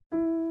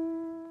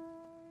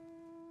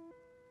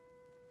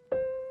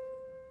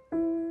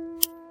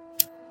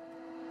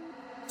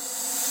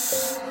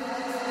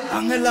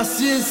Ángel la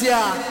ciencia.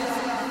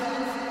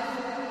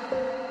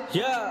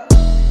 Yeah.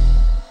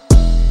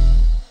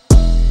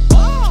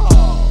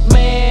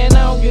 Man,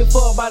 I don't give a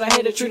fuck about a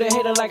hater. Treat a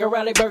hater like a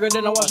rally burger,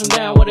 then I wash them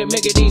down with a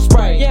Mickey D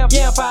spray. Yeah,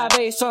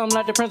 5'8", something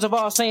like the Prince of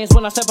all saints.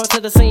 When I step up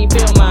to the scene,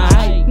 feel my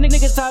height.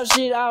 Niggas talk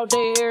shit all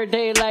day, every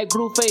day, like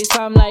Blueface.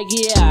 I'm like,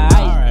 yeah,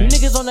 aight. You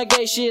niggas on that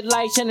gay shit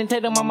like Channing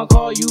Tatum. I'ma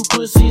call you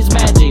pussies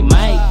Magic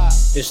Mike.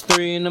 It's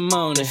 3 in the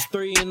morning.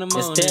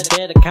 It's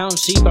that account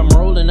sheep. I'm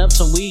rolling up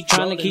some weed,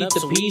 trying to keep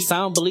the peace. I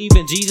don't believe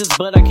in Jesus,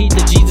 but I keep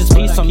the Jesus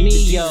peace on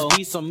me, yo.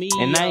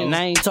 And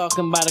I ain't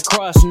talking about a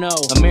cross, no.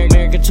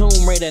 American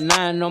Tomb Raider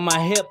 9 on my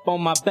hip,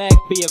 on my back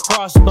be a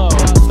crossbow.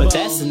 But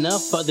that's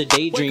enough for the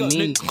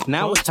daydreaming.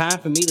 Now it's time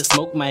for me to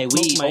smoke my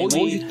weed.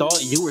 Oh, you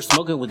thought you were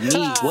smoking with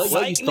me? What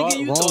you thought?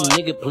 Wrong,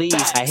 nigga, please.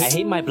 I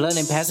hate my blood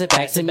and pass it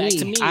back to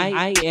me.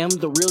 I am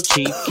the real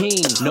Chief King.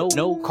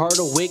 No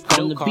Carter Wick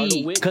on the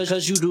beat,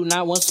 cause you do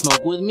not want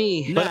smoke with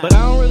me. But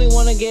I don't really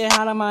wanna get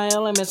out of my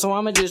element, so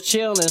I'ma just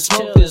chill and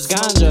smoke this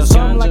ganja.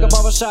 Something like a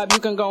barbershop, you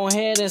can go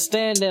ahead and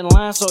stand in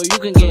line so you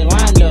can get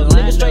lined up.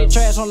 Niggas straight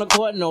trash on the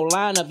court, no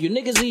lineup. You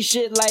niggas eat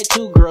shit like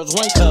 2 girls,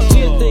 1 cup.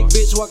 See a thick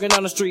bitch walking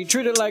down the street,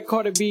 treat it like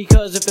Cardi B,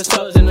 cause if it's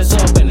up, then it's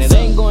up. And it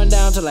ain't going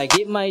down till I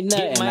get my nut,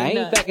 and I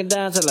ain't backing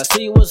down till I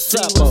see what's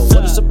up. Oh,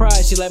 what a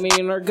surprise, she let me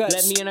in her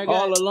guts.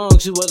 All along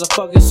she was a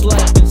fucking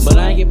slut, but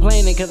I ain't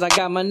complaining cause I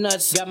got my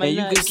nuts. And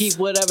you can keep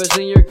whatever's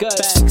in your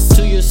guts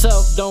to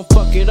yourself, don't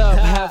fuck it up.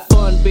 Have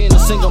fun being a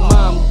single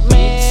mom.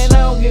 Man,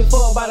 I don't give a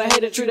fuck about a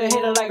hater. Treat a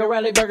hater like a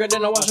rally burger,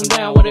 then I wash them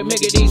down with a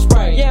Mickey D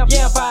spray. Yeah,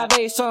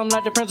 5'8", something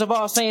like the Prince of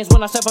all saints.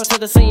 When I step up to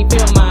the scene,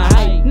 feel my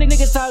height.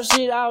 Niggas talk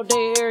shit all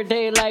day, every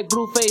day, like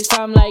Blueface.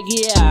 I'm like,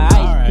 yeah,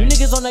 aight. You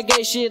niggas on that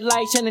gay shit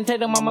like Channing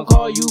Tatum. I'ma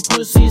call you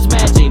pussies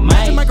Magic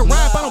Mike. Like a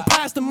rap, I don't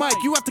pass the mic.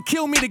 You have to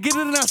kill me to get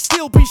it, and I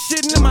still be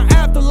shitting in my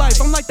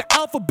afterlife. I'm like the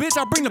alpha bitch,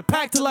 I bring the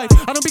pack to life.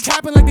 I don't be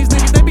capping like these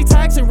niggas, they be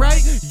taxing,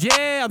 right?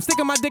 Yeah, I'm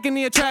sticking my dick in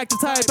the attractive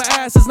type. Her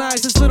ass is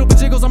nice, this little bit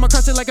jiggles, I'ma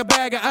crush it like a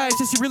bag of ice.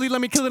 If she really let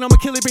me kill it, I'ma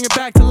kill it, bring it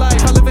back to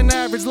life. I live an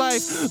average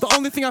life, the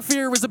only thing I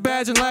fear is a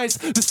badge and lights.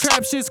 This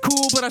trap shit's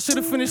cool, but I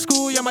should've finished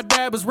school. Yeah, my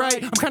dad was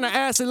right, I'm kinda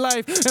ass at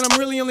life, and I'm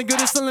really only good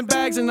at selling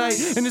bags at night.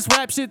 And this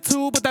rap shit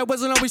too, but that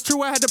wasn't always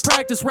true. I had to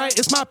practice, right?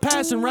 It's my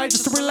passion, right?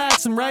 Just to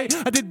relax and right.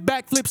 I did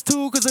backflips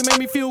too, cause it made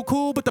me feel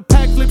cool, but the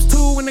pack flips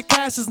too when the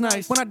cash is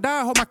nice. When I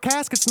die, I hope my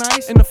casket's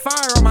nice, and the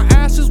fire on my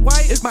ass is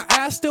white. Is my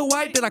ass still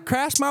white? Did I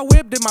crash my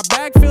whip? Did my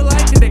bag feel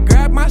light? Did they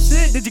grab my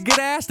shit? Did you get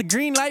ass? The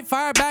green light,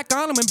 fire back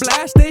on them and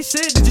blast they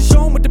shit? Did you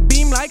show them with the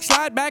beam like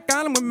slide back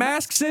on them with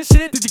masks and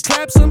shit? Did you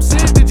clap some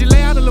shit? Did you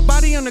lay out a little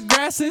body on the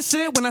grass and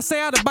shit? When I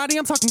say out of body,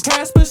 I'm talking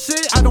Casper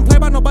shit. I don't play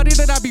by nobody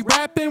that I be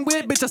rapping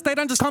with. Bitch, I stayed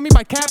on, just call me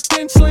by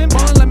Captain Slim.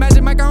 Ballin' like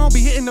Magic Mike, I don't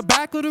be hitting the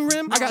back of the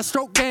rim. I got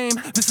stroke game,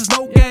 this is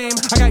no game.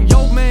 I got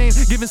yo main,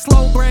 giving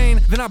slow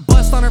brain. Then I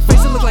bust on her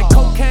face, it look like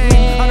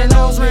cocaine. On her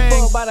nose ring.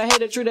 About a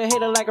hater, treat a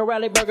hater like a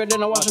rally burger,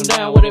 then I wash them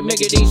down with a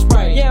Mickey D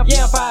spray. Yeah,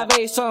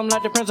 5'8", something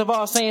like the Prince of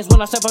all saints.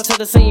 When I step up to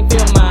the scene,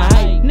 feel my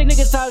height.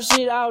 Niggas talk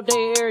shit all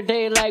day, every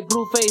day, like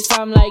Blueface.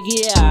 I'm like,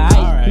 yeah,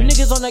 aight. You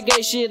niggas on that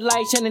gay shit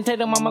like Channing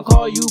Tatum. I'ma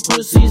call you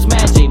pussies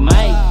Magic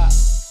Mike.